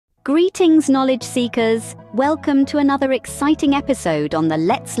Greetings, knowledge seekers! Welcome to another exciting episode on the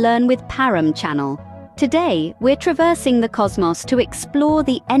Let's Learn with Param channel. Today, we're traversing the cosmos to explore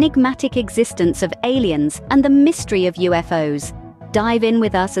the enigmatic existence of aliens and the mystery of UFOs. Dive in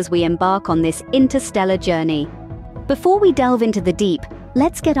with us as we embark on this interstellar journey. Before we delve into the deep,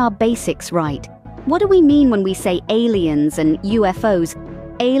 let's get our basics right. What do we mean when we say aliens and UFOs?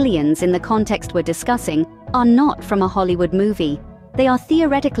 Aliens, in the context we're discussing, are not from a Hollywood movie. They are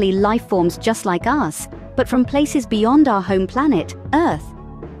theoretically life forms just like us, but from places beyond our home planet, Earth.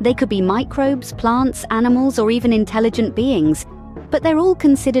 They could be microbes, plants, animals, or even intelligent beings, but they're all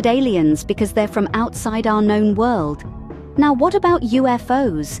considered aliens because they're from outside our known world. Now, what about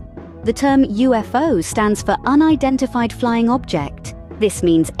UFOs? The term UFO stands for Unidentified Flying Object. This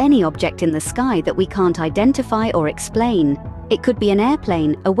means any object in the sky that we can't identify or explain. It could be an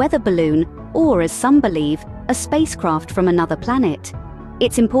airplane, a weather balloon, or, as some believe, a spacecraft from another planet.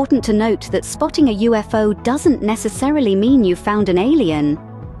 It's important to note that spotting a UFO doesn't necessarily mean you found an alien.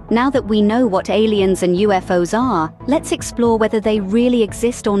 Now that we know what aliens and UFOs are, let's explore whether they really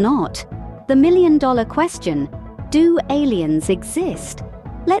exist or not. The million-dollar question: do aliens exist?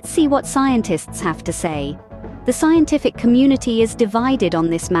 Let's see what scientists have to say. The scientific community is divided on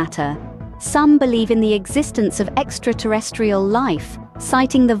this matter. Some believe in the existence of extraterrestrial life,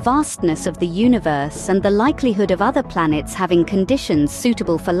 citing the vastness of the universe and the likelihood of other planets having conditions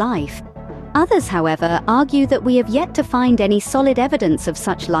suitable for life. Others, however, argue that we have yet to find any solid evidence of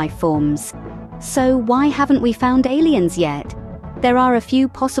such life forms. So why haven't we found aliens yet? There are a few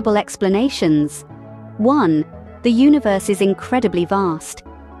possible explanations. 1. The universe is incredibly vast.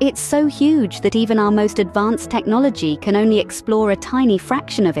 It's so huge that even our most advanced technology can only explore a tiny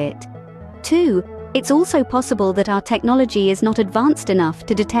fraction of it. 2. It's also possible that our technology is not advanced enough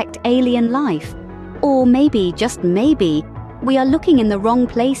to detect alien life. Or maybe, just maybe, we are looking in the wrong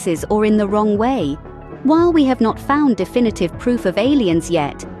places or in the wrong way. While we have not found definitive proof of aliens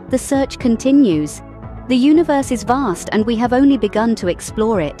yet, the search continues. The universe is vast and we have only begun to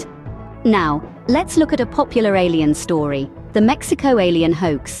explore it. Now, let's look at a popular alien story, the Mexico alien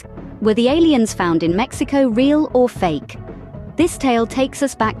hoax. Were the aliens found in Mexico real or fake? This tale takes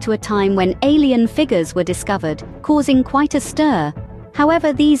us back to a time when alien figures were discovered, causing quite a stir.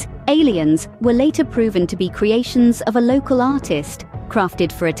 However, these aliens were later proven to be creations of a local artist,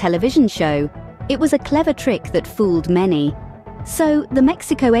 crafted for a television show. It was a clever trick that fooled many. So, the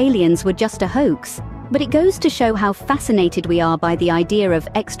Mexico aliens were just a hoax, but it goes to show how fascinated we are by the idea of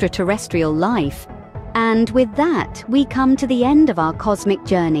extraterrestrial life. And with that, we come to the end of our cosmic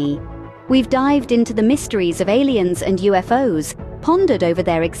journey. We've dived into the mysteries of aliens and UFOs, pondered over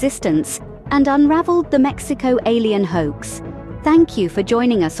their existence, and unraveled the Mexico alien hoax. Thank you for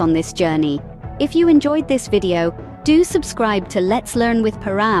joining us on this journey. If you enjoyed this video, do subscribe to Let's Learn with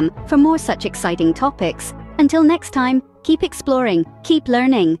Param for more such exciting topics. Until next time, keep exploring, keep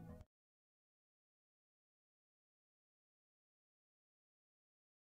learning.